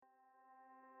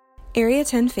Area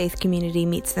 10 Faith Community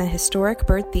meets in the historic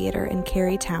Byrd Theater in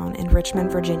Carytown in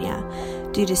Richmond, Virginia.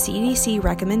 Due to CDC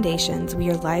recommendations, we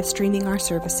are live streaming our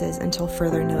services until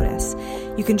further notice.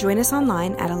 You can join us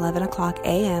online at 11 o'clock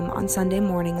a.m. on Sunday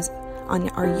mornings on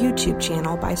our YouTube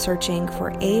channel by searching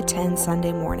for A10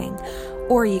 Sunday Morning,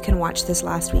 or you can watch this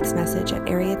last week's message at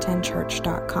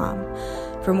area10church.com.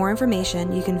 For more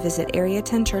information, you can visit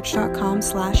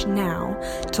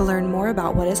area10church.com/now to learn more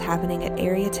about what is happening at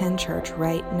Area 10 Church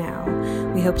right now.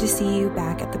 We hope to see you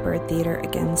back at the Byrd Theater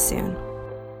again soon.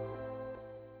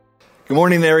 Good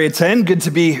morning, Area 10. Good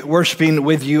to be worshiping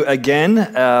with you again.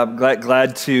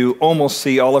 Glad to almost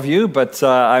see all of you, but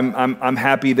I'm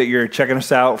happy that you're checking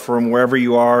us out from wherever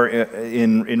you are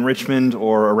in Richmond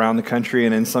or around the country,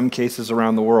 and in some cases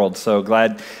around the world. So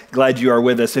glad you are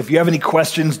with us. If you have any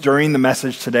questions during the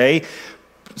message today,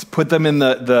 put them in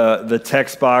the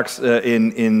text box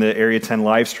in the Area 10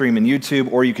 live stream in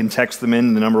YouTube, or you can text them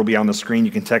in. The number will be on the screen.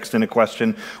 You can text in a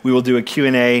question. We will do a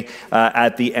Q&A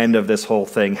at the end of this whole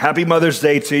thing. Happy Mother's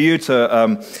Day to you.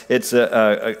 It's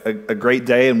a great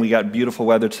day, and we got beautiful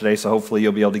weather today, so hopefully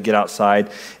you'll be able to get outside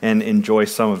and enjoy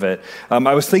some of it.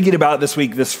 I was thinking about this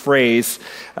week this phrase,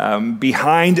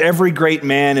 behind every great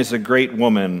man is a great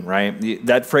woman, right?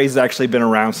 That phrase has actually been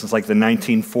around since like the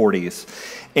 1940s.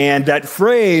 And that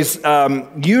phrase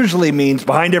usually means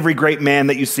behind every great man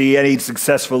that you see, any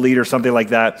successful leader, something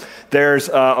like that, there's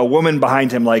a woman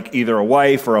behind him, like either a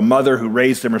wife or a mother who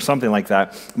raised him or something like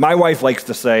that. My wife likes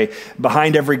to say,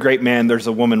 behind every great man, there's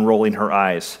a woman rolling her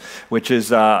eyes, which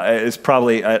is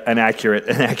probably an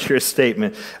accurate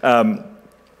statement.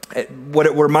 What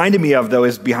it reminded me of, though,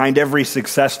 is behind every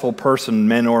successful person,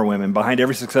 men or women, behind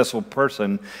every successful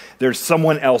person, there's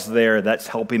someone else there that's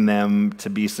helping them to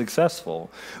be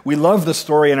successful. We love the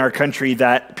story in our country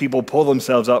that people pull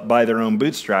themselves up by their own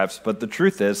bootstraps, but the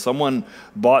truth is someone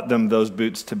bought them those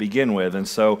boots to begin with, and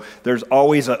so there's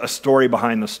always a story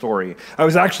behind the story. I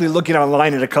was actually looking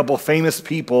online at a couple famous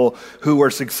people who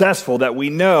were successful that we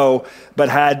know, but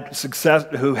had success,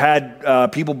 who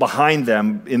had people behind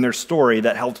them in their story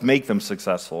that helped make them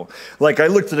successful. Like I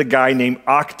looked at a guy named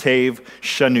Octave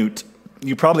Chanute.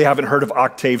 You probably haven't heard of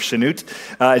Octave Chanute.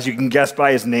 As you can guess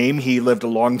by his name, he lived a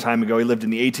long time ago. He lived in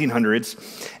the 1800s.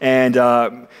 And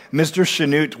Mr.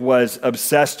 Chanute was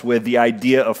obsessed with the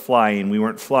idea of flying. We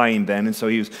weren't flying then, and so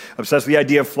he was obsessed with the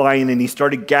idea of flying, and he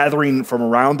started gathering from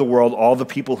around the world all the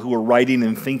people who were writing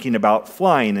and thinking about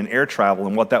flying and air travel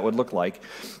and what that would look like.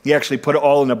 He actually put it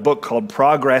all in a book called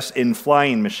Progress in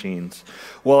Flying Machines.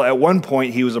 Well, at one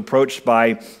point, he was approached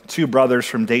by two brothers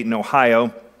from Dayton,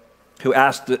 Ohio, who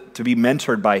asked to be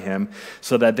mentored by him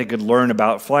so that they could learn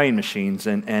about flying machines.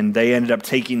 And they ended up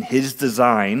taking his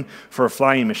design for a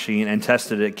flying machine and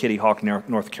tested it at Kitty Hawk,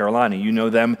 North Carolina. You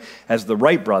know them as the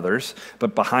Wright brothers,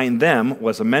 but behind them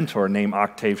was a mentor named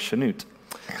Octave Chanute.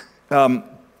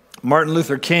 Martin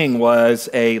Luther King was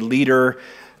a leader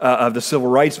of the civil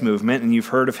rights movement, and you've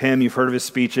heard of him, you've heard of his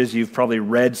speeches, you've probably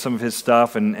read some of his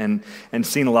stuff and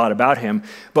seen a lot about him.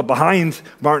 But behind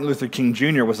Martin Luther King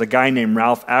Jr. was a guy named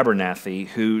Ralph Abernathy,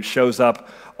 who shows up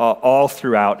all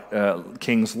throughout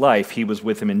King's life. He was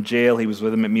with him in jail, he was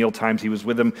with him at meal times, he was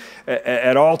with him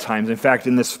at all times. In fact,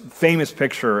 in this famous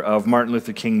picture of Martin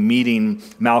Luther King meeting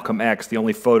Malcolm X, the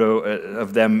only photo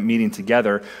of them meeting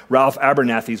together, Ralph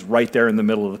Abernathy's right there in the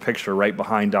middle of the picture, right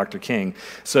behind Dr. King.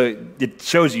 So it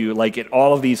shows you, like at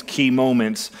all of these key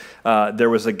moments,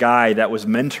 there was a guy that was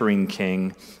mentoring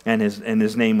King, and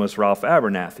his name was Ralph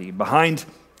Abernathy. Behind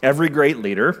every great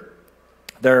leader,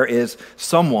 there is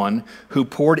someone who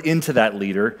poured into that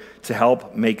leader to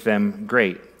help make them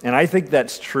great. And I think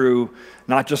that's true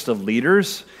not just of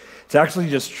leaders, it's actually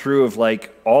just true of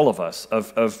like all of us,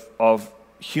 of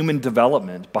human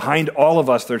development. Behind all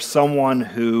of us, there's someone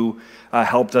who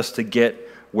helped us to get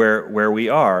where we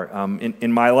are.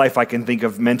 In my life, I can think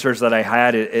of mentors that I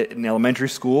had in elementary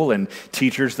school and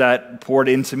teachers that poured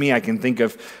into me. I can think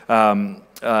of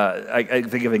I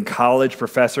think of in college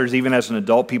professors, even as an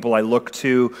adult, people I look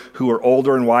to who are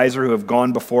older and wiser, who have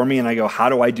gone before me, and I go, how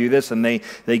do I do this? And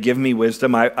they give me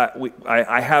wisdom.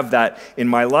 I have that in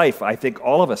my life. I think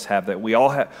all of us have that.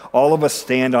 All of us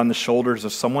stand on the shoulders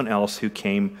of someone else who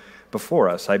came before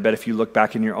us. I bet if you look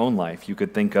back in your own life, you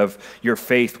could think of your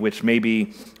faith, which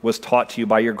maybe was taught to you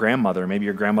by your grandmother. Maybe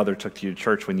your grandmother took you to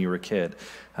church when you were a kid.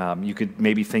 You could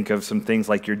maybe think of some things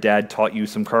like your dad taught you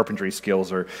some carpentry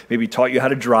skills, or maybe taught you how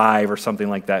to drive or something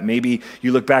like that. Maybe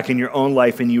you look back in your own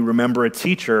life and you remember a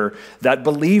teacher that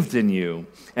believed in you,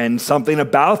 and something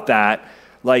about that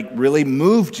like really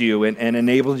moved you and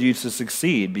enabled you to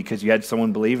succeed because you had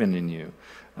someone believing in you.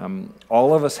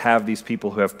 All of us have these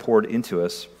people who have poured into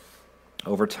us.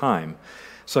 over time.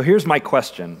 So here's my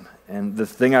question, and the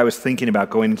thing I was thinking about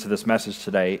going into this message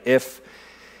today.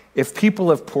 If people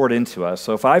have poured into us,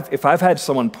 so if I've had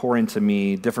someone pour into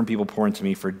me, different people pour into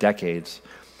me for decades,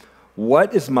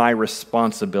 what is my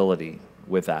responsibility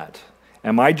with that?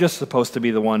 Am I just supposed to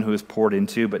be the one who is poured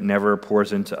into but never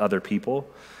pours into other people?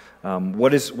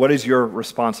 What is your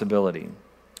responsibility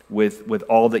with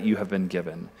all that you have been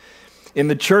given? In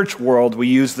the church world, we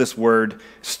use this word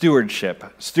stewardship.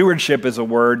 Stewardship is a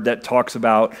word that talks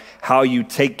about how you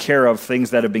take care of things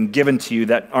that have been given to you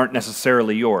that aren't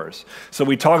necessarily yours. So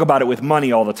we talk about it with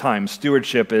money all the time.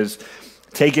 Stewardship is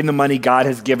taking the money God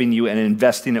has given you and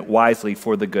investing it wisely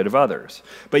for the good of others.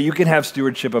 But you can have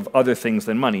stewardship of other things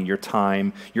than money, your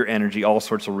time, your energy, all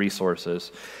sorts of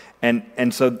resources.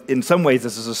 And so in some ways,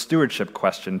 this is a stewardship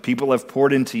question. People have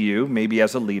poured into you, maybe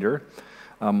as a leader.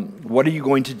 What are you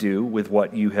going to do with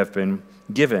what you have been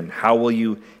given? How will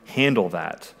you handle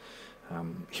that?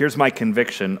 Here's my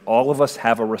conviction. All of us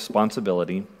have a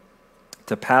responsibility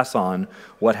to pass on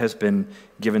what has been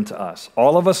given to us.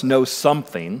 All of us know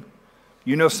something.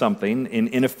 You know something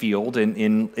in a field,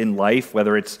 in life,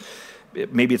 whether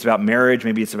maybe it's about marriage,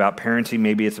 maybe it's about parenting,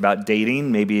 maybe it's about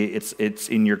dating, maybe it's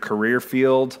in your career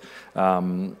field,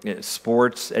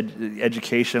 sports,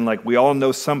 education. Like, we all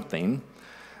know something.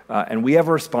 And we have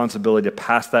a responsibility to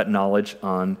pass that knowledge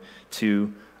on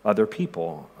to other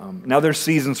people. Now, there's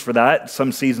seasons for that.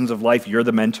 Some seasons of life, you're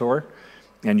the mentor,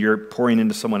 and you're pouring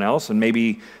into someone else. And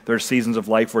maybe there's seasons of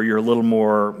life where you're a little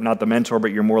more, not the mentor,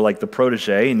 but you're more like the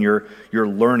protege, and you're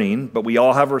learning. But we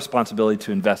all have a responsibility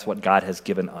to invest what God has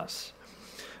given us.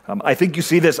 I think you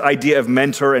see this idea of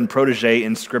mentor and protege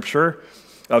in Scripture,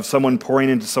 of someone pouring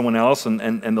into someone else and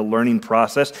the learning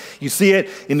process. You see it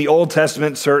in the Old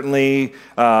Testament, certainly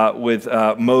with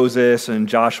Moses and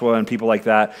Joshua and people like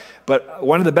that. But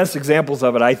one of the best examples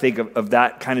of it, I think, of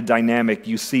that kind of dynamic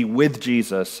you see with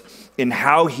Jesus in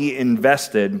how he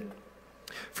invested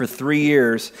for 3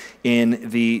 years in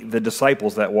the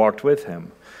disciples that walked with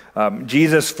him.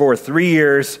 Jesus, for 3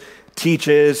 years,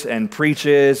 teaches and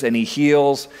preaches and he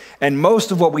heals. And most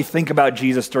of what we think about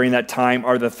Jesus during that time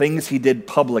are the things he did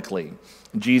publicly.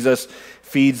 Jesus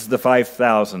feeds the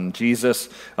 5,000. Jesus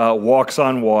walks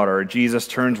on water. Jesus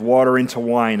turns water into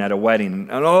wine at a wedding.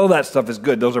 And all that stuff is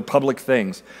good. Those are public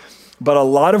things. But a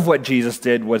lot of what Jesus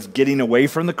did was getting away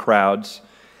from the crowds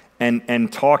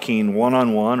and talking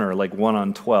one-on-one or like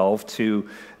 1-on-12 to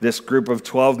this group of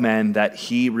 12 men that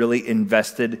he really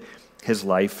invested his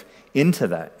life into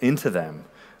them.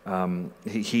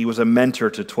 He was a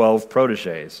mentor to 12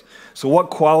 proteges. So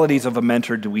what qualities of a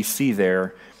mentor do we see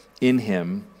there in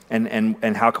him,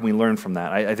 and how can we learn from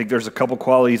that? I think there's a couple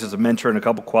qualities as a mentor and a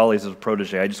couple qualities as a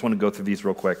protege. I just want to go through these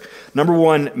real quick. Number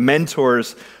one,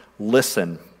 mentors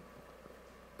listen.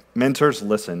 Mentors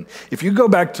listen. If you go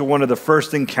back to one of the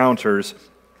first encounters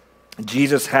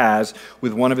Jesus has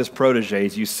with one of his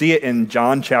proteges, you see it in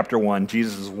John chapter 1.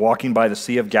 Jesus is walking by the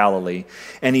Sea of Galilee,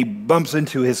 and he bumps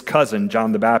into his cousin,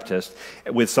 John the Baptist,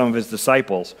 with some of his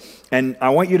disciples. And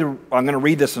I'm going to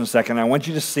read this in a second. I want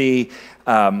you to see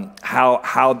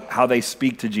how they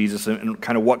speak to Jesus and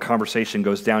kind of what conversation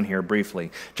goes down here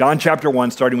briefly. John chapter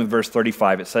 1, starting with verse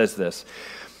 35, it says this.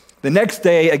 The next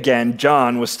day, again,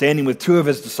 John was standing with 2 of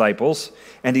his disciples,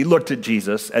 and he looked at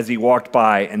Jesus as he walked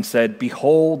by and said,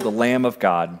 "Behold, the Lamb of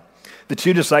God." The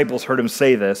 2 disciples heard him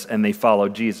say this, and they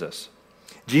followed Jesus.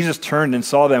 Jesus turned and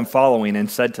saw them following and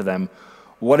said to them,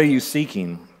 "What are you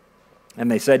seeking?" And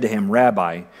they said to him,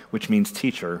 "Rabbi," which means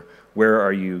teacher, "where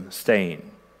are you staying?"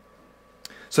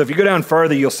 So if you go down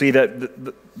further, you'll see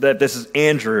that this is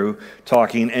Andrew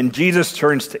talking, and Jesus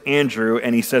turns to Andrew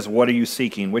and he says, "What are you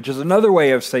seeking?" Which is another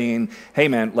way of saying, hey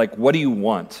man, like, what do you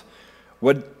want?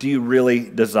 What do you really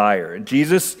desire?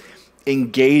 Jesus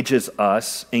engages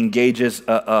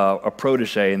a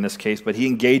protege in this case, but he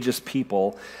engages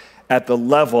people at the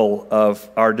level of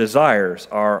our desires,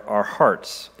 our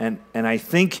hearts. And I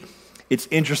think it's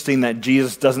interesting that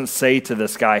Jesus doesn't say to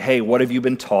this guy, "Hey, what have you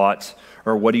been taught?"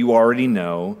 or "What do you already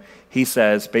know?" He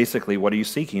says, basically, "What are you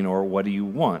seeking?" or "What do you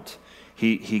want?"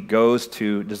 He goes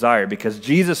to desire, because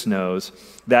Jesus knows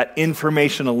that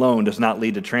information alone does not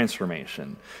lead to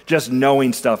transformation. Just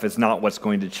knowing stuff is not what's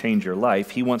going to change your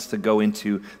life. He wants to go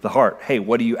into the heart. Hey,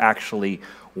 what do you actually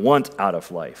want out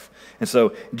of life? And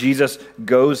so Jesus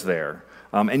goes there.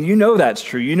 And you know that's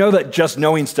true. You know that just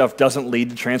knowing stuff doesn't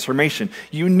lead to transformation.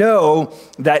 You know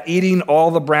that eating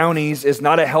all the brownies is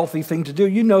not a healthy thing to do.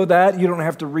 You know that. You don't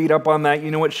have to read up on that.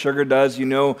 You know what sugar does. You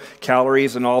know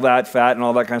calories and all that, fat and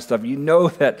all that kind of stuff. You know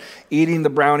that eating the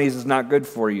brownies is not good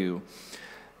for you.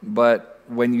 But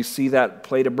when you see that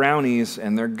plate of brownies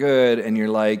and they're good and you're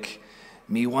like,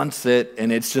 Me wants it,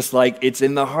 and it's just like, it's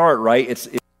in the heart, right? It's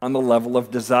on the level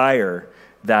of desire.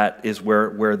 That is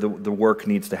where the work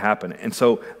needs to happen. And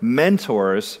so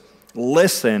mentors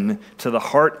listen to the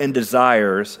heart and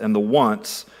desires and the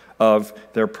wants of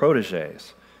their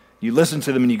proteges. You listen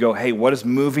to them and you go, hey, what is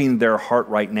moving their heart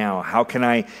right now? How can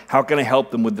I help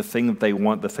them with the thing that they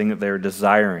want, the thing that they're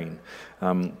desiring?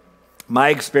 My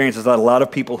experience is that a lot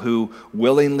of people who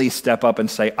willingly step up and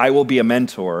say, I will be a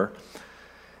mentor,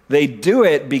 they do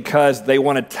it because they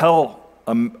want to tell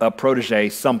a protege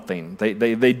something.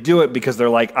 They do it because they're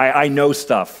like, I know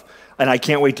stuff, and I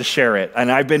can't wait to share it.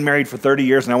 And I've been married for 30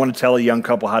 years, and I want to tell a young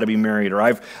couple how to be married. Or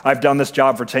I've done this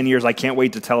job for 10 years, I can't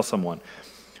wait to tell someone.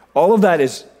 All of that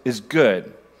is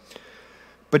good.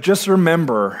 But just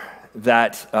remember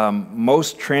that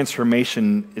most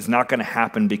transformation is not going to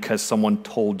happen because someone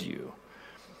told you.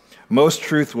 Most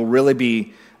truth will really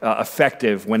be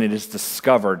effective when it is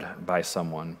discovered by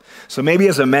someone. So maybe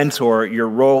as a mentor, your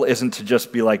role isn't to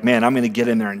just be like, man, I'm going to get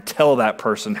in there and tell that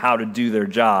person how to do their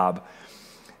job.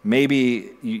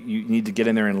 Maybe you need to get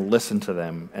in there and listen to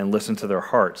them and listen to their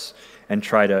hearts and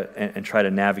try to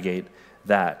navigate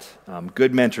that.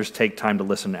 Good mentors take time to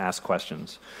listen and ask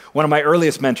questions. One of my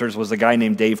earliest mentors was a guy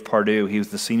named Dave Pardue. He was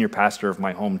the senior pastor of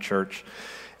my home church.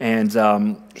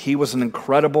 And he was an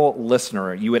incredible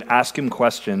listener. You would ask him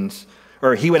questions,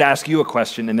 or he would ask you a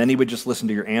question, and then he would just listen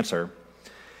to your answer.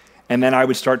 And then I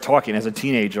would start talking. As a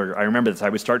teenager, I remember this, I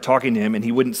would start talking to him, and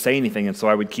he wouldn't say anything, and so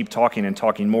I would keep talking and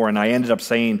talking more, and I ended up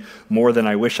saying more than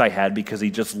I wish I had because he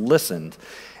just listened.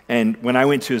 And when I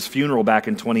went to his funeral back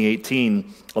in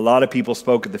 2018, a lot of people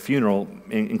spoke at the funeral,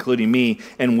 including me,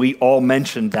 and we all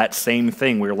mentioned that same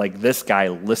thing. We were like, this guy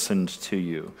listened to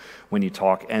you when you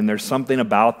talk, and there's something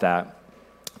about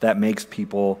that makes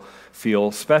people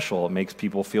feel special. It makes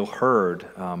people feel heard.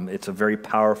 It's a very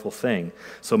powerful thing.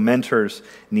 So mentors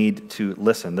need to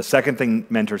listen. The second thing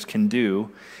mentors can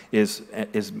do is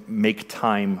make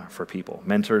time for people.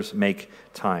 Mentors make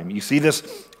time. You see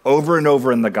this over and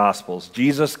over in the Gospels.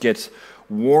 Jesus gets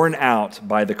worn out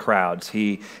by the crowds.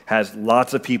 He has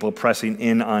lots of people pressing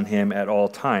in on him at all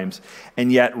times.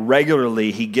 And yet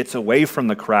regularly he gets away from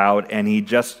the crowd and he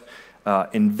just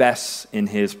invests in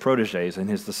his proteges and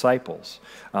his disciples.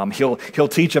 He'll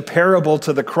teach a parable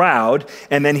to the crowd,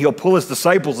 and then he'll pull his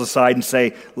disciples aside and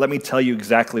say, let me tell you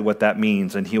exactly what that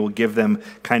means. And he will give them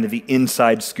kind of the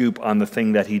inside scoop on the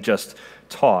thing that he just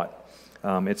taught.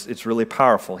 It's really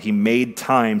powerful. He made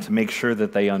time to make sure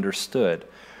that they understood.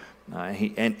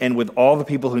 And with all the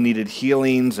people who needed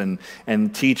healings and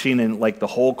teaching and like the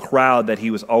whole crowd that he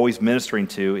was always ministering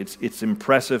to, it's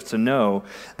impressive to know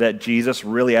that Jesus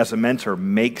really, as a mentor,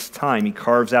 makes time. He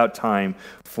carves out time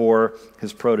for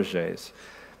his proteges.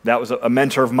 That was a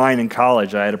mentor of mine in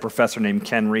college. I had a professor named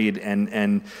Ken Reed,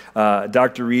 and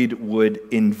Dr. Reed would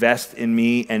invest in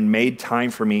me and made time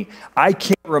for me. I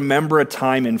can't remember a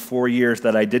time in 4 years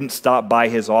that I didn't stop by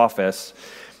his office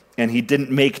and he didn't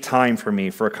make time for me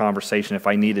for a conversation if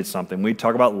I needed something. We'd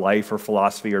talk about life or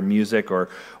philosophy or music or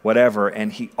whatever,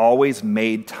 and he always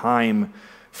made time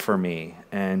for me,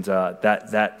 and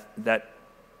that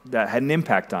had an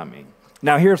impact on me.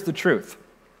 Now, here's the truth.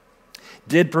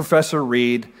 Did Professor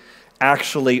Reed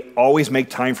actually always make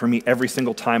time for me every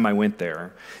single time I went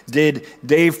there? Did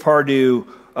Dave Pardue,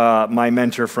 my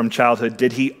mentor from childhood,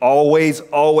 did he always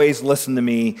listen to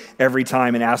me every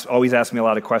time and always ask me a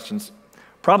lot of questions?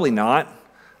 Probably not.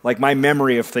 Like, my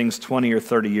memory of things 20 or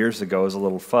 30 years ago is a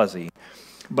little fuzzy.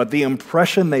 But the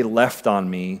impression they left on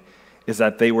me is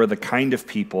that they were the kind of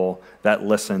people that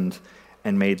listened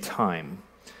and made time.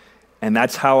 And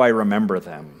that's how I remember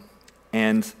them.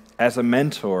 And as a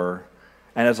mentor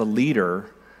and as a leader,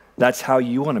 that's how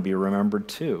you want to be remembered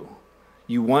too.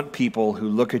 You want people who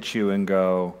look at you and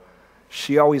go,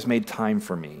 she always made time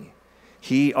for me.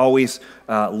 He always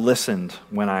listened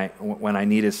when I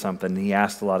needed something. He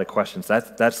asked a lot of questions.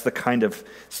 That's the kind of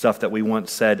stuff that we want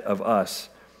said of us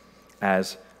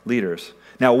as leaders.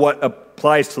 Now, what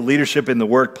applies to leadership in the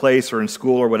workplace or in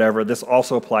school or whatever, this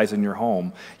also applies in your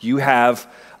home. You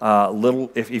have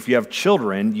if you have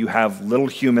children, you have little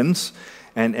humans,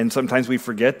 and sometimes we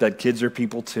forget that kids are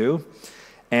people too.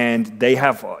 And they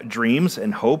have dreams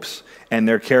and hopes, and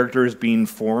their character is being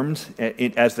formed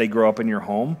as they grow up in your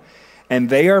home. And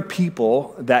they are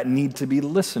people that need to be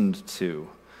listened to.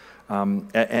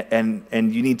 And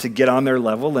you need to get on their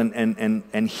level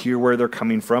and hear where they're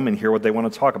coming from and hear what they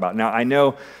want to talk about. Now, I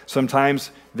know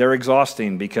sometimes they're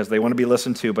exhausting because they want to be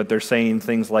listened to, but they're saying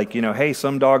things like, hey,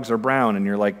 some dogs are brown. And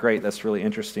you're like, great, that's really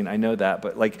interesting. I know that.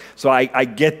 But so I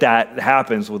get that. It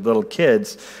happens with little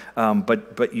kids.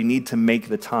 But you need to make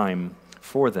the time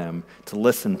for them, to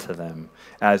listen to them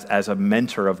as a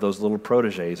mentor of those little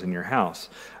proteges in your house.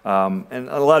 And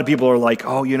a lot of people are like,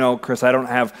 oh, Chris, I don't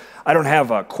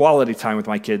have a quality time with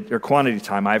my kid, or quantity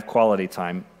time. I have quality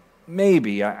time.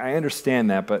 Maybe, I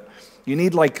understand that, but you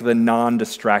need like the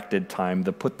non-distracted time,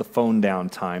 the put the phone down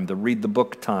time, the read the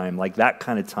book time, like that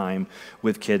kind of time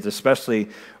with kids, especially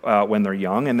when they're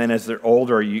young. And then as they're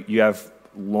older, you have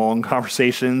long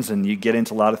conversations and you get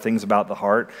into a lot of things about the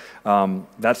heart.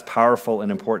 That's powerful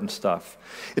and important stuff.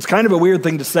 It's kind of a weird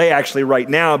thing to say actually right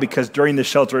now, because during the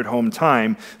shelter at home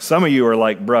time, some of you are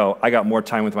like, bro, I got more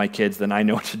time with my kids than I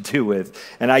know what to do with.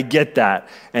 And I get that.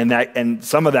 And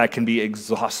some of that can be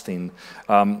exhausting.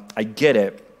 I get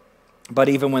it. But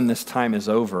even when this time is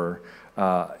over,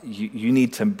 you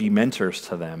need to be mentors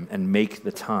to them and make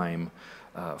the time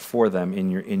for them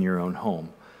in your own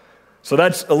home. So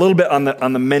that's a little bit on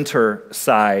the mentor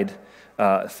side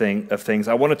of things.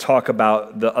 I want to talk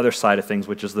about the other side of things,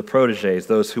 which is the proteges,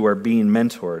 those who are being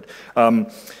mentored.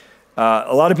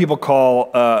 A lot of people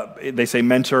they say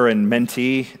mentor and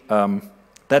mentee.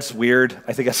 That's weird.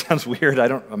 I think that sounds weird. A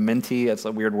mentee, that's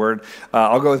a weird word.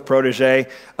 I'll go with protege.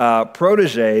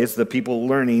 Proteges, the people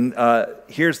learning,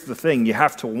 here's the thing. You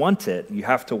have to want it. You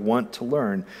have to want to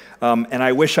learn. And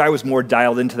I wish I was more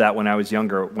dialed into that when I was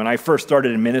younger. When I first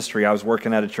started in ministry, I was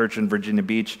working at a church in Virginia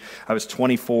Beach. I was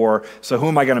 24. So who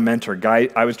am I going to mentor?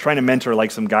 I was trying to mentor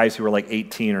like some guys who were like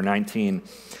 18 or 19.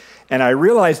 And I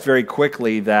realized very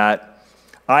quickly that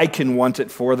I can want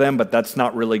it for them, but that's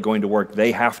not really going to work.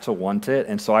 They have to want it.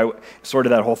 And so I sort of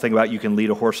that whole thing about you can lead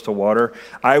a horse to water.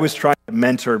 I was trying to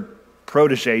mentor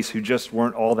proteges who just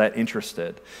weren't all that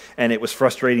interested. And it was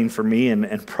frustrating for me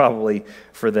and probably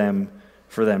for them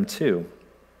too.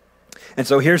 And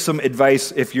so here's some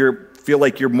advice if you feel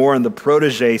like you're more in the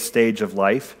protege stage of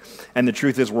life. And the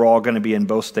truth is we're all going to be in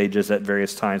both stages at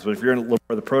various times. But if you're in a little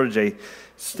more the protege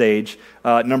stage,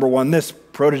 number one,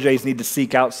 proteges need to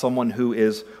seek out someone who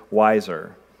is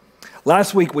wiser.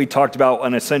 Last week we talked about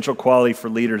an essential quality for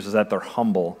leaders is that they're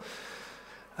humble.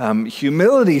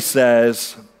 Humility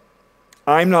says,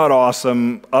 I'm not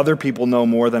awesome, other people know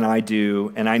more than I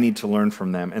do, and I need to learn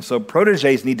from them. And so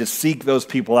proteges need to seek those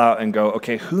people out and go,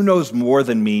 okay, who knows more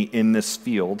than me in this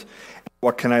field?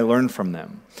 What can I learn from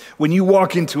them? When you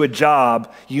walk into a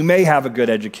job, you may have a good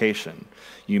education.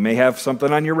 You may have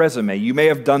something on your resume. You may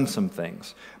have done some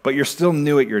things, but you're still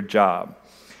new at your job.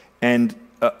 And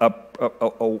a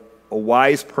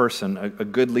wise person, a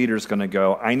good leader is going to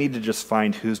go, I need to just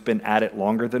find who's been at it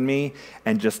longer than me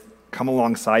and just come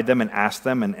alongside them and ask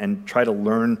them and try to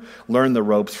learn the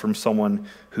ropes from someone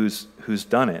who's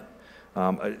done it.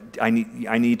 I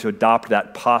need to adopt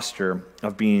that posture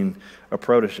of being a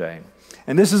protege.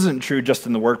 And this isn't true just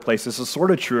in the workplace. This is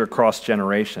sort of true across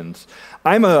generations.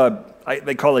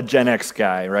 They call it Gen X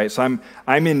guy, right? So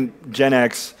I'm in Gen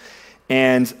X,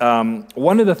 and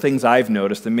one of the things I've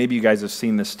noticed, and maybe you guys have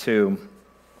seen this too,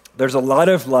 there's a lot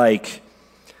of I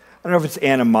don't know if it's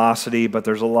animosity, but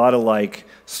there's a lot of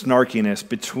snarkiness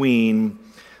between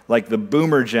the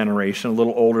boomer generation, a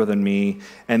little older than me,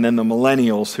 and then the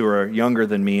millennials who are younger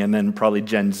than me, and then probably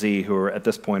Gen Z who are at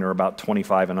this point are about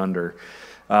 25 and under.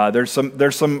 There's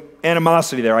some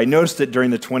animosity there. I noticed it during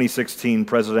the 2016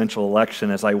 presidential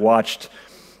election as I watched,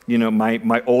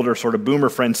 my older sort of boomer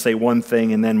friends say one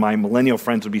thing, and then my millennial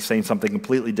friends would be saying something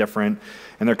completely different,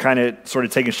 and they're kind of sort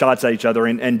of taking shots at each other.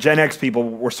 And Gen X people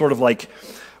were sort of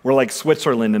we're like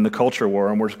Switzerland in the culture war,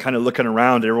 and we're kind of looking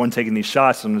around, everyone taking these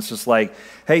shots, and it's just like,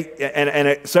 hey,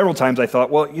 and several times I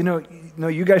thought, well,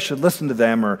 you guys should listen to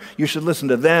them, or you should listen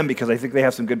to them because I think they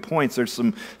have some good points. There's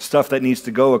some stuff that needs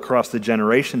to go across the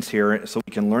generations here so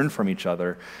we can learn from each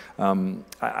other.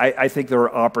 I think there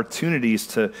are opportunities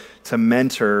to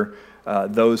mentor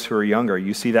those who are younger.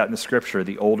 You see that in the scripture,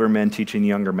 the older men teaching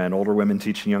younger men, older women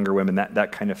teaching younger women,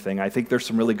 that kind of thing. I think there's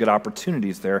some really good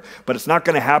opportunities there, but it's not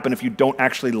going to happen if you don't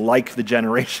actually like the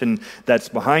generation that's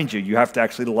behind you. You have to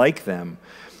actually like them.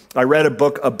 I read a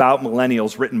book about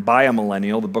millennials written by a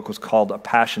millennial. The book was called A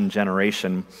Passion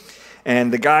Generation.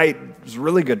 And the guy, it was a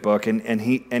really good book, and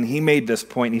he made this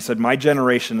point. He said, my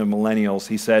generation of millennials,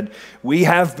 he said, we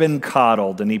have been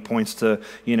coddled. And he points to,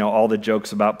 all the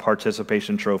jokes about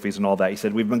participation trophies and all that. He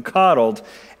said, we've been coddled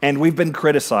and we've been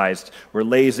criticized. We're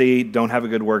lazy, don't have a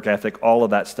good work ethic, all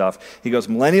of that stuff. He goes,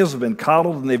 millennials have been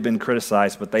coddled and they've been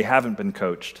criticized, but they haven't been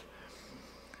coached.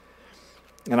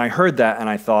 And I heard that and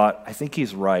I thought, I think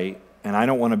he's right. And I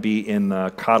don't want to be in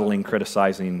the coddling,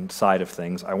 criticizing side of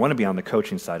things. I want to be on the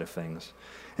coaching side of things.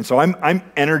 And so I'm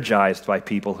energized by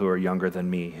people who are younger than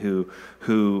me,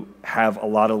 who have a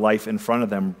lot of life in front of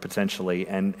them potentially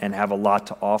and have a lot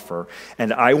to offer.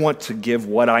 And I want to give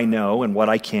what I know and what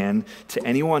I can to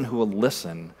anyone who will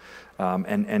listen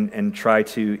and try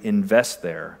to invest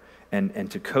there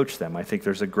and to coach them. I think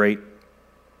there's a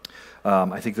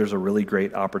really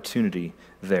great opportunity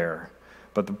there.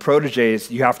 But the proteges,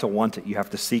 you have to want it. You have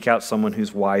to seek out someone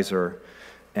who's wiser,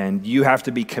 and you have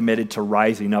to be committed to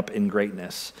rising up in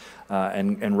greatness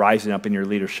and rising up in your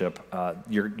leadership.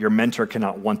 Your mentor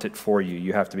cannot want it for you.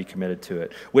 You have to be committed to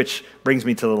it. Which brings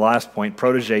me to the last point.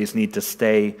 Proteges need to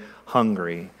stay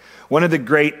hungry. One of the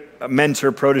great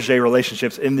mentor-protege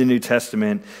relationships in the New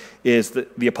Testament is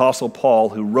the Apostle Paul,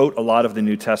 who wrote a lot of the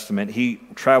New Testament. He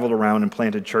traveled around and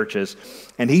planted churches,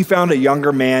 and he found a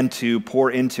younger man to pour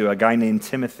into, a guy named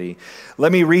Timothy.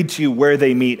 Let me read to you where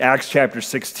they meet. Acts chapter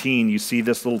 16, you see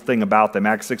this little thing about them.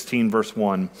 Acts 16, verse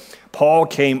 1. Paul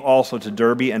came also to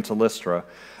Derbe and to Lystra.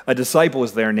 A disciple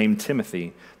was there named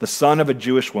Timothy, the son of a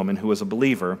Jewish woman who was a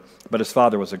believer, but his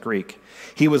father was a Greek.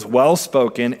 He was well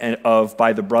spoken of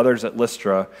by the brothers at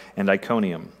Lystra and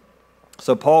Iconium.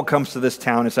 So Paul comes to this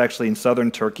town. It's actually in southern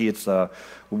Turkey. It's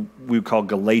we would call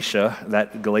Galatia,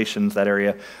 Galatians, that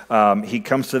area. He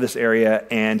comes to this area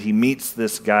and he meets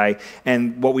this guy.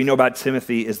 And what we know about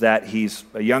Timothy is that he's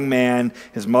a young man.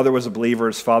 His mother was a believer.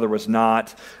 His father was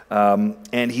not.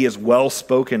 And he is well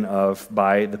spoken of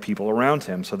by the people around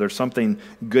him. So there's something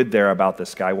good there about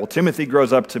this guy. Well, Timothy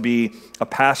grows up to be a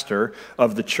pastor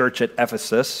of the church at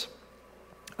Ephesus.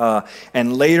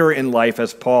 And later in life,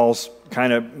 as Paul's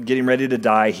kind of getting ready to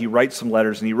die, he writes some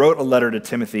letters, and he wrote a letter to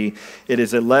Timothy. It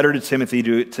is a letter to Timothy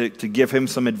to give him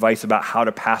some advice about how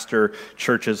to pastor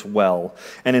churches well.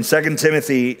 And in 2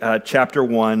 Timothy chapter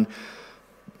 1,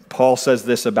 Paul says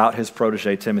this about his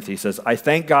protege Timothy. He says, "I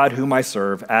thank God whom I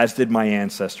serve, as did my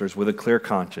ancestors, with a clear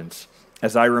conscience,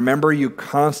 as I remember you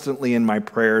constantly in my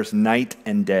prayers night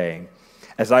and day.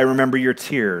 As I remember your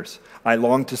tears, I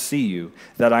long to see you,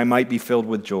 that I might be filled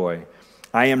with joy.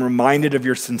 I am reminded of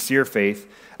your sincere faith,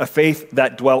 a faith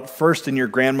that dwelt first in your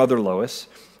grandmother Lois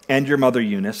and your mother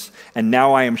Eunice, and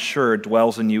now I am sure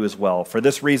dwells in you as well. For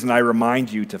this reason I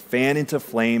remind you to fan into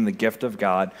flame the gift of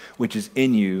God, which is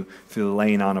in you through the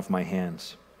laying on of my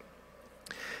hands."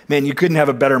 Man, you couldn't have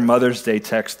a better Mother's Day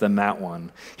text than that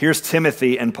one. Here's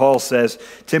Timothy, and Paul says,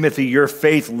 "Timothy, your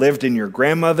faith lived in your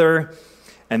grandmother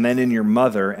and then in your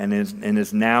mother and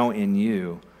is now in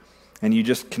you." And you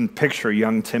just can picture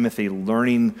young Timothy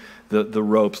learning the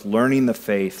ropes, learning the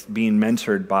faith, being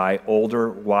mentored by older,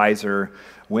 wiser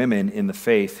women in the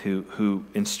faith who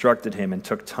instructed him and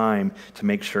took time to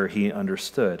make sure he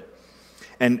understood.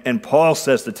 And Paul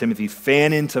says to Timothy,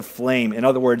 fan into flame. In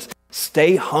other words,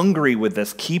 stay hungry with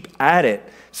this. Keep at it.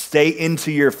 Stay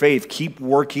into your faith. Keep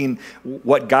working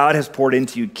what God has poured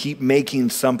into you. Keep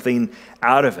making something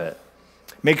out of it.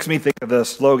 Makes me think of the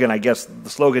slogan, I guess the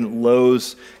slogan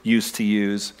Lowe's used to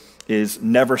use is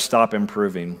never stop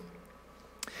improving.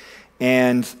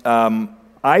 And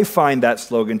I find that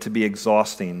slogan to be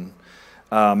exhausting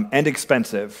and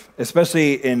expensive,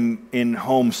 especially in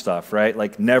home stuff, right?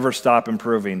 Like never stop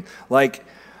improving. Like,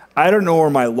 I don't know where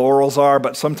my laurels are,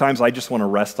 but sometimes I just want to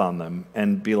rest on them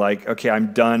and be like, okay,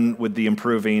 I'm done with the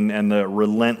improving and the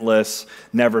relentless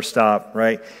never stop,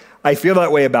 right? I feel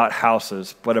that way about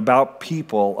houses, but about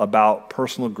people, about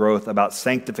personal growth, about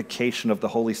sanctification of the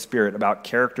Holy Spirit, about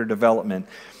character development,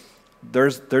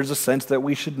 there's a sense that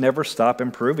we should never stop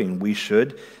improving. We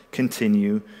should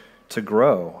continue to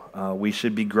grow. We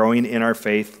should be growing in our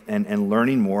faith and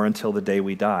learning more until the day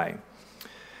we die.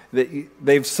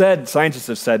 Scientists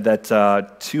have said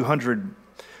that 200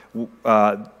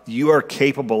 you are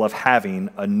capable of having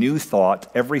a new thought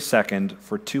every second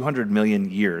for 200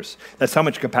 million years. That's how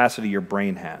much capacity your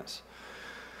brain has.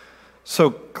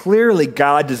 So clearly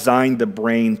God designed the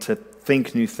brain to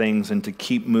think new things and to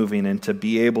keep moving and to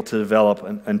be able to develop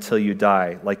until you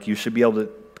die. Like you should be able to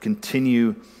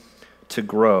continue to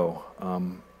grow.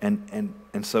 And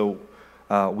so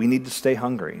we need to stay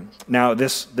hungry. Now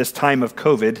this time of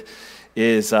COVID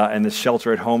is and this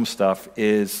shelter at home stuff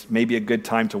is maybe a good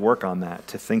time to work on that,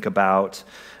 to think about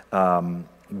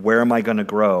where am I going to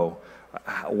grow?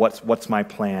 What's my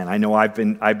plan? I know I've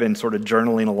been sort of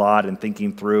journaling a lot and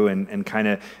thinking through and kind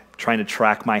of trying to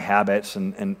track my habits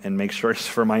and make sure it's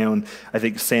for my own, I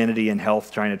think, sanity and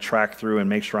health, trying to track through and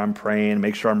make sure I'm praying,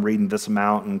 make sure I'm reading this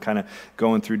amount and kind of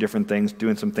going through different things,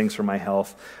 doing some things for my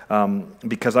health,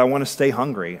 because I want to stay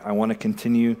hungry. I want to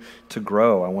continue to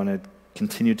grow. I want to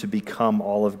continue to become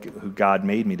all of who God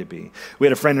made me to be. We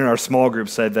had a friend in our small group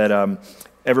said that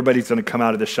everybody's going to come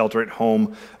out of the shelter at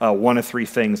home one of three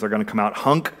things. They're going to come out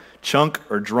hunk, chunk,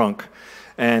 or drunk.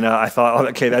 And I thought,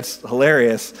 okay, that's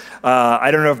hilarious. I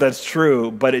don't know if that's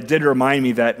true, but it did remind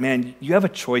me that, man, you have a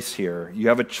choice here. You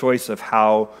have a choice of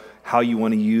how you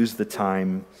want to use the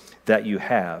time that you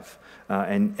have.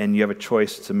 And you have a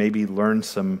choice to maybe learn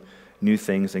some new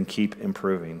things and keep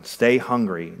improving. Stay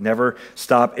hungry. Never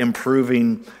stop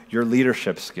improving your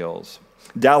leadership skills.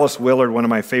 Dallas Willard, one of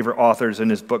my favorite authors, in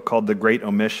his book called The Great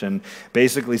Omission,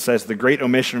 basically says the great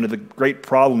omission or the great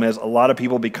problem is a lot of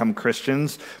people become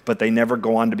Christians, but they never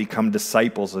go on to become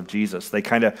disciples of Jesus. They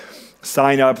kind of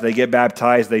sign up, they get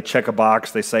baptized, they check a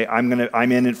box, they say, I'm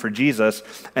in it for Jesus,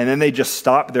 and then they just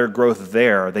stop their growth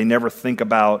there. They never think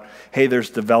about, hey, there's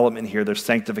development here, there's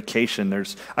sanctification,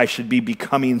 I should be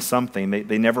becoming something.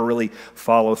 They never really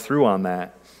follow through on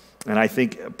that. And I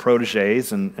think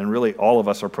proteges, and really all of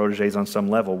us are proteges on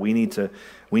some level, we need to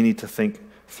think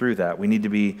through that. We need to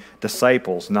be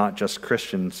disciples, not just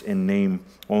Christians in name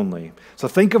only. So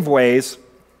think of ways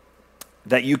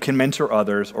that you can mentor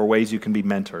others or ways you can be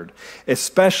mentored,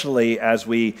 especially as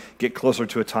we get closer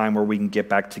to a time where we can get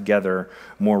back together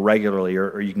more regularly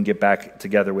or you can get back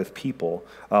together with people.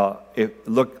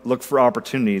 Look for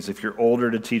opportunities. If you're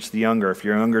older, to teach the younger. If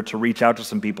you're younger, to reach out to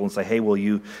some people and say, hey, will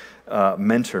you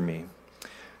mentor me?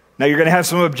 Now, you're going to have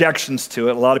some objections to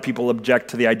it. A lot of people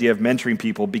object to the idea of mentoring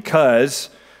people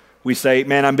because we say,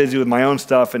 man, I'm busy with my own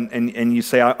stuff, and you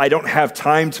say, I don't have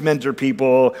time to mentor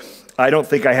people. I don't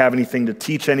think I have anything to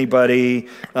teach anybody.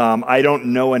 I don't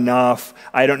know enough.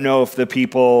 I don't know if the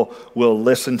people will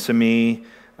listen to me.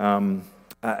 And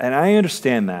I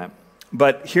understand that.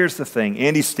 But here's the thing.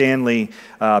 Andy Stanley,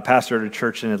 pastor at a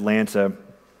church in Atlanta,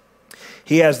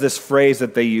 he has this phrase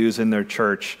that they use in their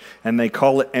church, and they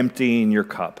call it emptying your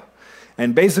cup.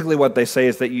 And basically what they say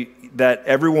is that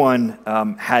everyone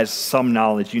has some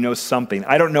knowledge. You know something.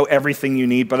 I don't know everything you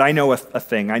need, but I know a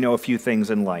thing. I know a few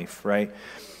things in life, right?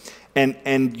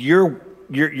 And you're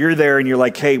there and you're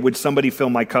like, hey, would somebody fill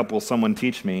my cup? Will someone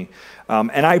teach me?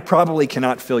 And I probably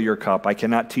cannot fill your cup. I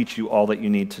cannot teach you all that you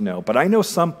need to know, but I know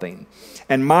something.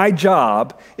 And my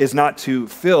job is not to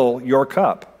fill your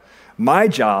cup. My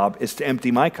job is to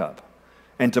empty my cup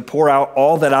and to pour out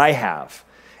all that I have.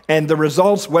 And the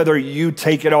results, whether you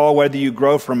take it all, whether you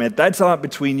grow from it, that's not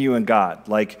between you and God.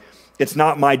 Like, it's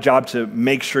not my job to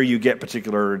make sure you get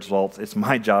particular results. It's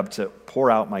my job to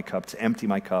pour out my cup, to empty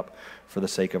my cup for the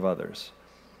sake of others.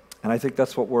 And I think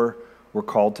that's what we're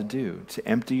called to do, to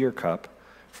empty your cup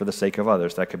for the sake of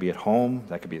others. That could be at home,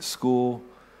 that could be at school,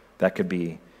 that could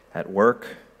be at work.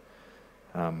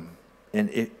 And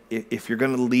if you're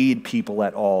going to lead people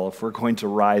at all, if we're going to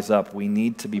rise up, we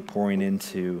need to be pouring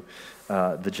into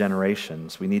the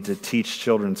generations. We need to teach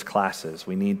children's classes.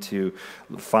 We need to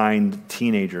find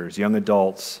teenagers, young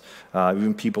adults,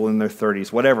 even people in their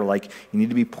 30s, whatever. Like, you need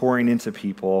to be pouring into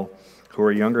people who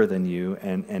are younger than you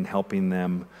and helping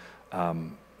them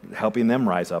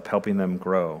rise up, helping them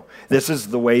grow. This is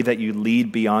the way that you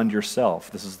lead beyond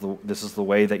yourself. This is the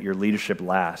way that your leadership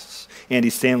lasts. Andy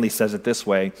Stanley says it this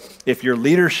way: if your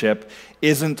leadership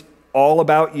isn't all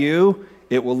about you,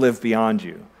 it will live beyond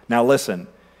you. Now listen,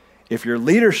 if your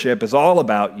leadership is all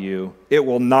about you, it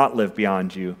will not live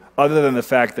beyond you, other than the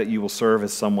fact that you will serve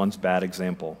as someone's bad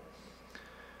example.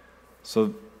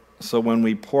 So when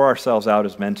we pour ourselves out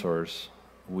as mentors,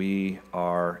 we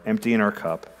are emptying our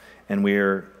cup, and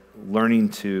we're learning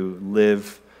to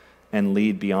live and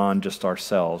lead beyond just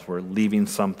ourselves. We're leaving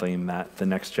something that the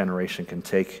next generation can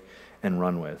take and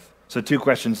run with. So 2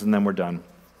 questions and then we're done.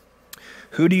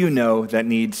 Who do you know that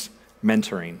needs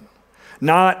mentoring?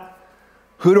 Not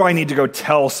who do I need to go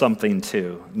tell something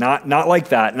to? Not like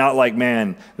that. Not like,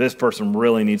 man, this person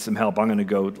really needs some help. I'm going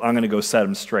to go set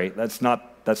them straight. That's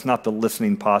not the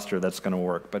listening posture that's going to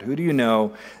work. But who do you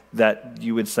know that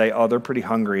you would say, oh, they're pretty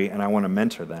hungry and I want to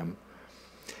mentor them?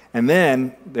 And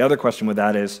then the other question with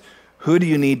that is, who do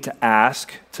you need to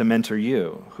ask to mentor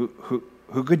you?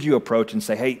 Who could you approach and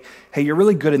say, hey, you're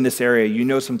really good in this area. You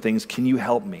know some things. Can you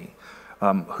help me?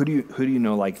 Who do you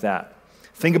know like that?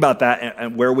 Think about that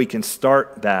and where we can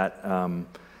start that.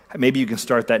 Maybe you can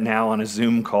start that now on a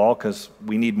Zoom call, because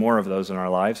we need more of those in our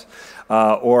lives.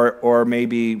 Or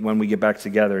maybe when we get back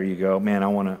together, you go, man, I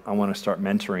want to start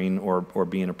mentoring or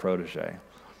being a protege.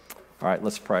 All right,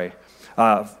 let's pray.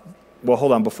 Well,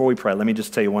 hold on. Before we pray, let me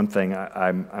just tell you one thing.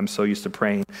 I'm so used to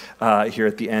praying here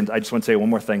at the end. I just want to say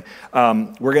one more thing.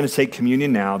 We're going to take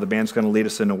communion now. The band's going to lead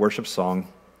us in a worship song.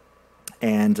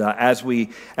 And as we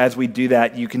do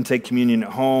that, you can take communion at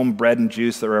home, bread and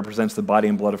juice that represents the body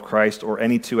and blood of Christ, or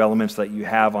any two elements that you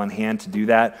have on hand to do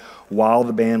that. While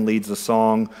the band leads the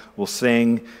song, we'll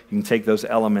sing. You can take those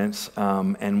elements,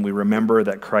 and we remember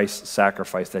that Christ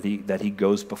sacrificed, that he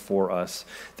goes before us,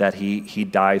 that he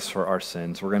dies for our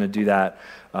sins. We're going to do that,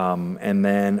 and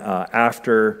then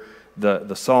after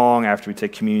the song, after we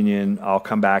take communion, I'll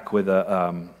come back with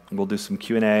we'll do some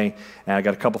Q&A, and I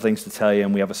got a couple things to tell you,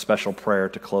 and we have a special prayer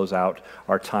to close out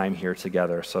our time here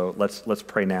together. So let's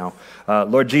pray now.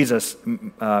 Lord Jesus,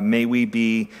 may we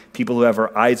be people who have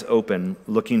our eyes open,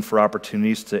 looking for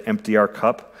opportunities to empty our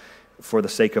cup for the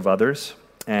sake of others,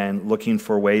 and looking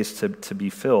for ways to be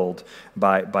filled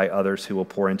by others who will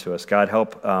pour into us. God,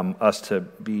 help us to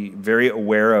be very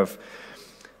aware of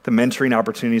the mentoring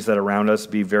opportunities that are around us,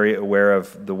 be very aware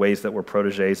of the ways that we're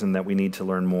protégés and that we need to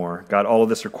learn more. God, all of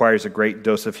this requires a great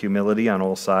dose of humility on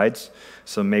all sides,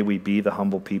 so may we be the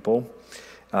humble people.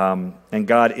 And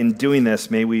God, in doing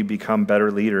this, may we become better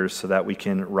leaders so that we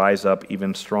can rise up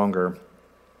even stronger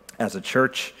as a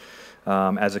church,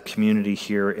 as a community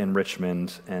here in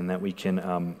Richmond, and that we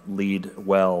can lead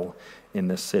well in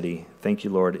this city. Thank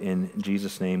you, Lord. In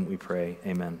Jesus' name we pray.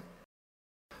 Amen.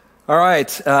 All right,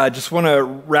 just want to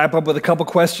wrap up with a couple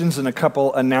questions and a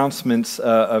couple announcements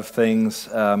of things.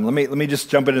 Let me just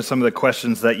jump into some of the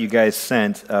questions that you guys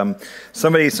sent.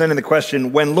 Somebody sent in the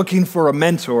question, when looking for a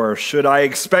mentor, should I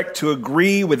expect to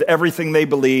agree with everything they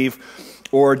believe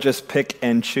or just pick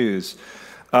and choose?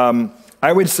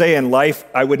 I would say in life,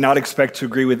 I would not expect to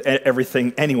agree with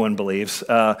everything anyone believes.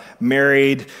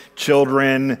 Married,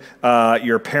 children,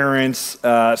 your parents,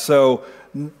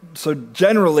 So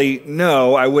generally,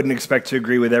 no, I wouldn't expect to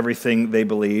agree with everything they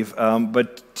believe.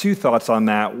 But two thoughts on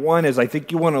that. One is I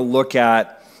think you want to look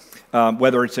at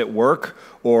whether it's at work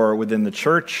or within the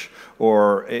church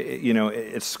or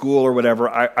at school or whatever.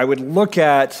 I would look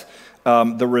at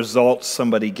the results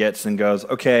somebody gets and goes,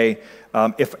 okay,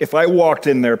 if I walked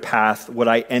in their path, would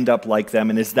I end up like them?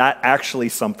 And is that actually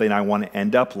something I want to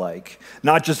end up like?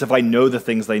 Not just if I know the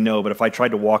things they know, but if I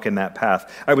tried to walk in that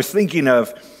path. I was thinking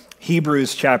of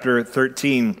Hebrews chapter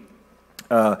 13,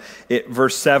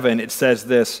 verse 7, it says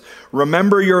this,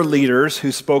 remember your leaders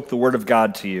who spoke the word of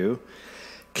God to you.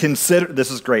 This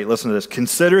is great, listen to this.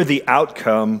 Consider the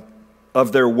outcome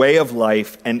of their way of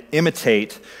life and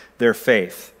imitate their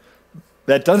faith.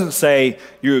 That doesn't say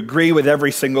you agree with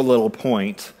every single little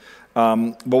point,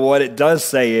 but what it does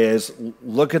say is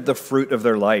look at the fruit of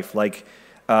their life, look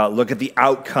at the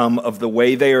outcome of the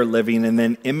way they are living and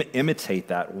then imitate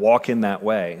that, walk in that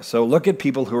way. So look at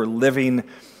people who are living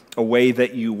a way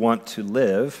that you want to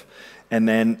live and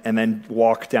then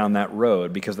walk down that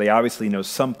road because they obviously know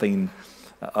something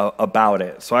about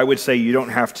it. So I would say you don't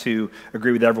have to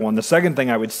agree with everyone. The second thing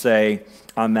I would say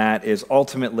on that is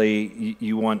ultimately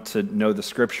you want to know the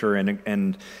scripture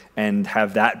and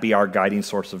have that be our guiding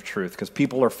source of truth because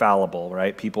people are fallible,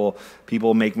 right? People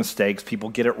make mistakes, people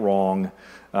get it wrong.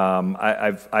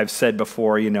 I've said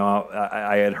before,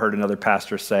 I had heard another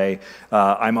pastor say,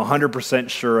 I'm 100%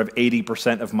 sure of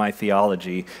 80% of my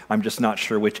theology. I'm just not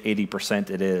sure which 80%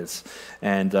 it is.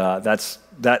 And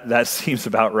that seems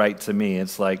about right to me.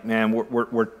 It's like, man,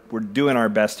 we're doing our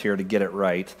best here to get it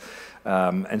right.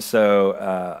 And so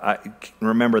I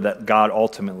remember that God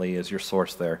ultimately is your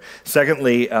source there.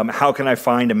 Secondly, how can I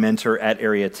find a mentor at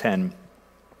Area 10?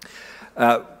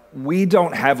 We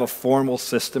don't have a formal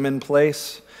system in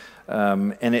place,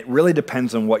 and it really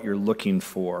depends on what you're looking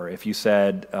for. If you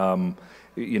said,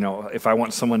 if I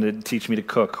want someone to teach me to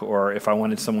cook, or if I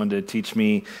wanted someone to teach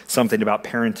me something about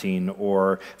parenting,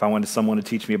 or if I wanted someone to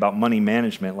teach me about money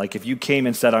management, like if you came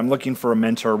and said, I'm looking for a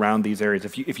mentor around these areas,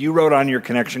 if you wrote on your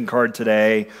connection card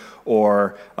today,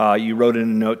 or you wrote in a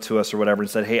note to us or whatever and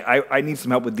said, hey, I need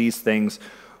some help with these things,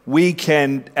 we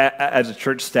can, as a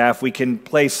church staff, we can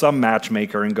play some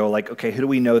matchmaker and go like, okay, who do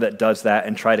we know that does that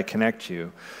and try to connect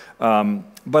you.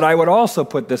 But I would also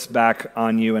put this back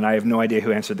on you, and I have no idea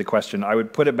who answered the question. I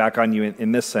would put it back on you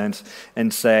in this sense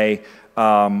and say,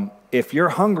 if you're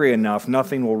hungry enough,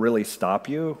 nothing will really stop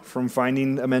you from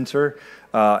finding a mentor.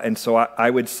 And so I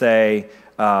would say,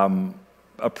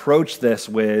 approach this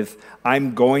with,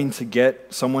 I'm going to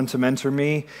get someone to mentor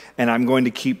me, and I'm going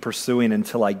to keep pursuing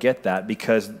until I get that,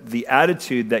 because the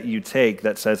attitude that you take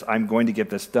that says, I'm going to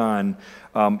get this done,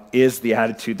 is the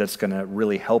attitude that's going to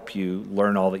really help you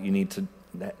learn all that you need to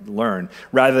learn,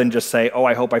 rather than just say, oh,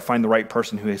 I hope I find the right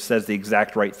person who says the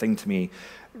exact right thing to me.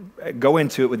 go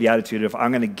into it with the attitude of,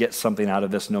 I'm going to get something out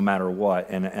of this no matter what,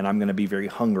 and I'm going to be very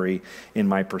hungry in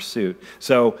my pursuit.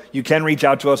 So you can reach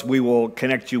out to us. We will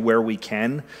connect you where we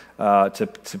can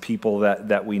to people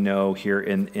that we know here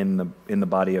in the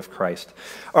body of Christ.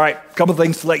 All right, a couple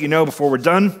things to let you know before we're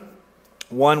done.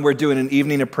 One, we're doing an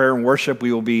evening of prayer and worship.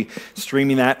 We will be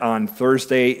streaming that on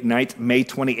Thursday night, May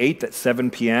 28th at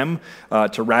 7 p.m.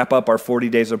 To wrap up our 40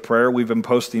 days of prayer. We've been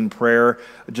posting prayer,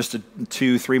 just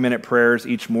 2-3-minute prayers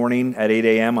each morning at 8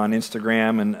 a.m. on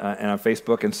Instagram and on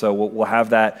Facebook. And so we'll have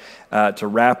that to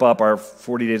wrap up our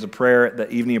 40 days of prayer. The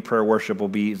evening of prayer worship will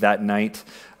be that night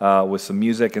with some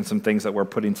music and some things that we're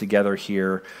putting together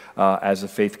here as a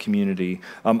faith community.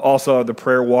 Also, the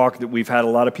prayer walk, that we've had a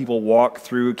lot of people walk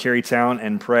through Carytown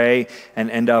and pray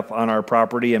and end up on our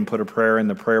property and put a prayer in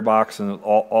the prayer box and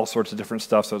all sorts of different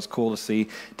stuff. So it's cool to see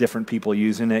different people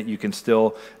using it. You can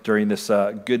still, during this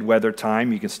good weather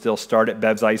time, you can still start at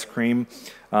Bev's Ice Cream.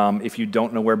 If you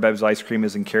don't know where Bev's Ice Cream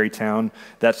is in Carytown,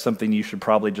 that's something you should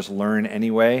probably just learn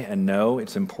anyway and know.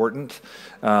 It's important.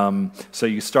 So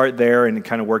you start there and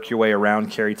kind of work your way around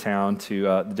Carytown to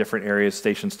the different areas,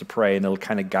 stations to pray, and it'll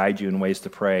kind of guide you in ways to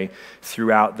pray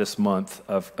throughout this month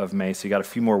of May. So you got a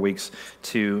few more weeks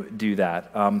to do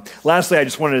that. Lastly, I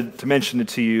just wanted to mention it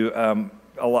to you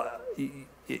a lot.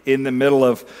 In the middle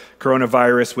of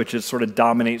coronavirus, which is sort of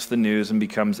dominates the news and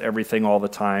becomes everything all the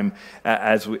time,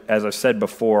 as I've said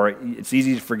before, it's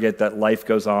easy to forget that life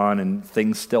goes on and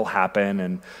things still happen.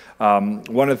 And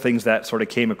one of the things that sort of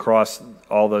came across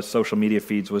all the social media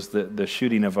feeds was the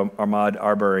shooting of Ahmaud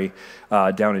Arbery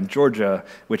down in Georgia,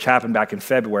 which happened back in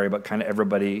February, but kind of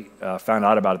everybody found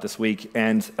out about it this week.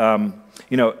 And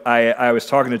I was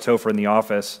talking to Topher in the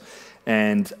office,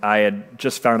 and I had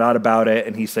just found out about it,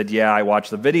 and he said, yeah, I watched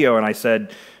the video. And I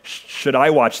said, should I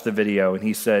watch the video? And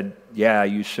he said, yeah,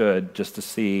 you should, just to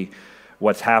see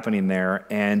what's happening there.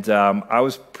 And I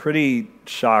was pretty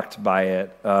shocked by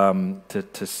it,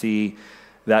 to see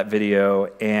that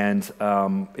video. And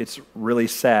it's really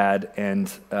sad,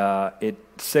 and it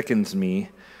sickens me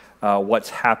what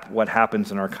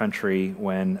happens in our country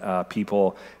when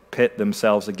people pit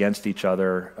themselves against each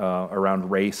other around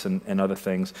race and other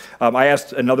things. I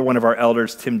asked another one of our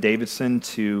elders, Tim Davidson,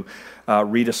 to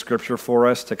read a scripture for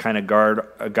us to kind of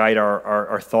guide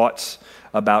our thoughts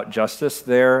about justice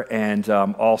there, and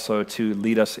also to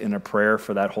lead us in a prayer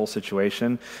for that whole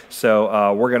situation.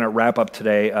 So we're going to wrap up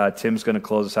today. Tim's going to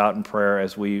close us out in prayer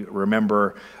as we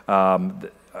remember Ahmaud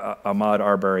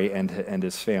Arbery and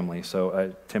his family.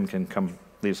 So Tim can come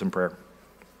lead us in prayer.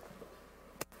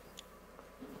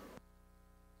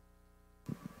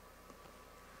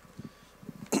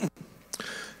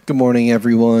 Good morning,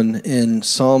 everyone. In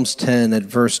Psalms 10 at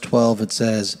verse 12, it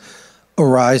says,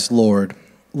 "Arise, Lord,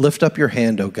 lift up your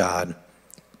hand, O God.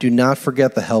 Do not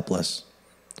forget the helpless.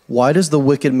 Why does the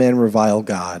wicked man revile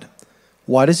God?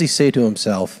 Why does he say to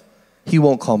himself, he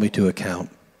won't call me to account?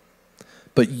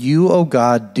 But you, O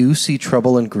God, do see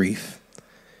trouble and grief.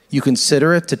 You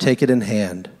consider it to take it in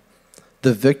hand.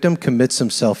 The victim commits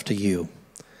himself to you.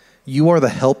 You are the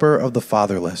helper of the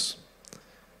fatherless.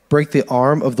 Break the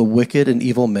arm of the wicked and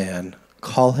evil man.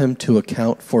 Call him to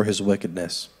account for his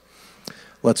wickedness."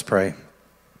 Let's pray.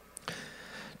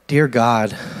 Dear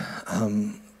God,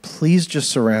 please just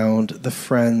surround the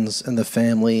friends and the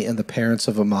family and the parents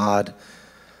of Ahmaud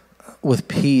with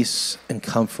peace and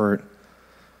comfort.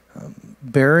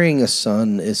 Burying a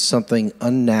son is something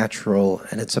unnatural,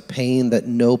 and it's a pain that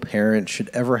no parent should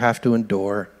ever have to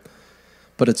endure,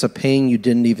 but it's a pain you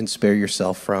didn't even spare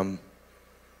yourself from.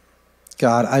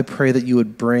 God, I pray that you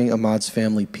would bring Ahmaud's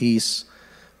family peace,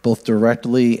 both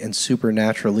directly and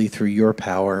supernaturally through your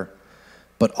power,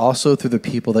 but also through the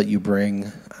people that you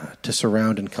bring to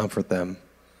surround and comfort them.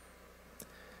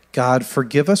 God,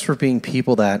 forgive us for being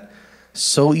people that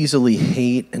so easily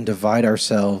hate and divide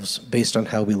ourselves based on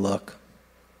how we look.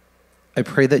 I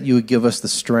pray that you would give us the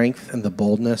strength and the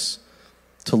boldness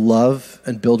to love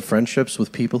and build friendships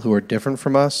with people who are different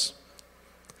from us,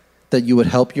 that you would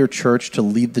help your church to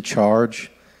lead the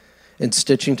charge in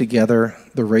stitching together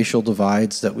the racial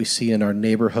divides that we see in our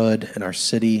neighborhood, in our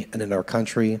city, and in our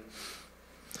country.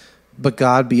 But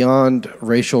God, beyond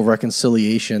racial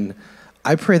reconciliation,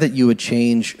 I pray that you would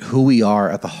change who we are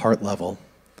at the heart level.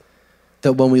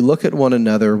 That when we look at one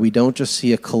another, we don't just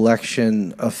see a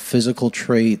collection of physical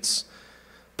traits,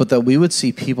 but that we would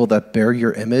see people that bear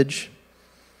your image,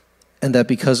 and that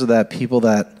because of that, people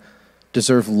that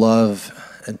deserve love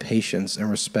and patience and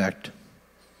respect.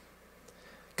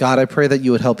 God, I pray that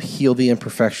you would help heal the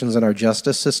imperfections in our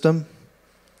justice system.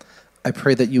 I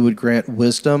pray that you would grant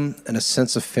wisdom and a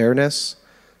sense of fairness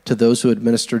to those who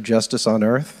administer justice on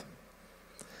earth.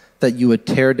 that you would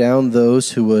tear down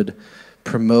those who would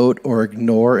promote or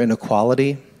ignore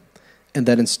inequality, and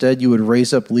that instead you would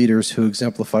raise up leaders who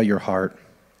exemplify your heart.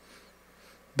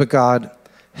 But God,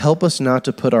 help us not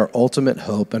to put our ultimate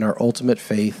hope and our ultimate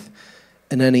faith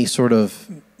in any sort of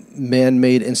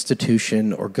man-made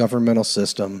institution or governmental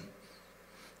system,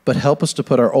 but help us to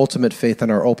put our ultimate faith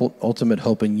and our ultimate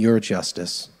hope in your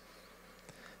justice.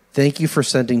 Thank you for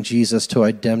sending Jesus to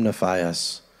indemnify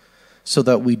us so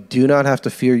that we do not have to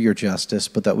fear your justice,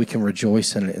 but that we can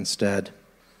rejoice in it instead.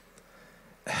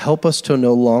 Help us to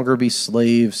no longer be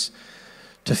slaves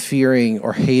to fearing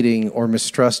or hating or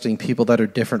mistrusting people that are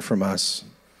different from us,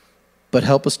 but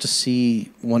help us to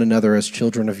see one another as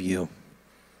children of you.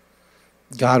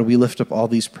 God, we lift up all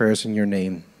these prayers in your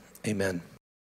name. Amen.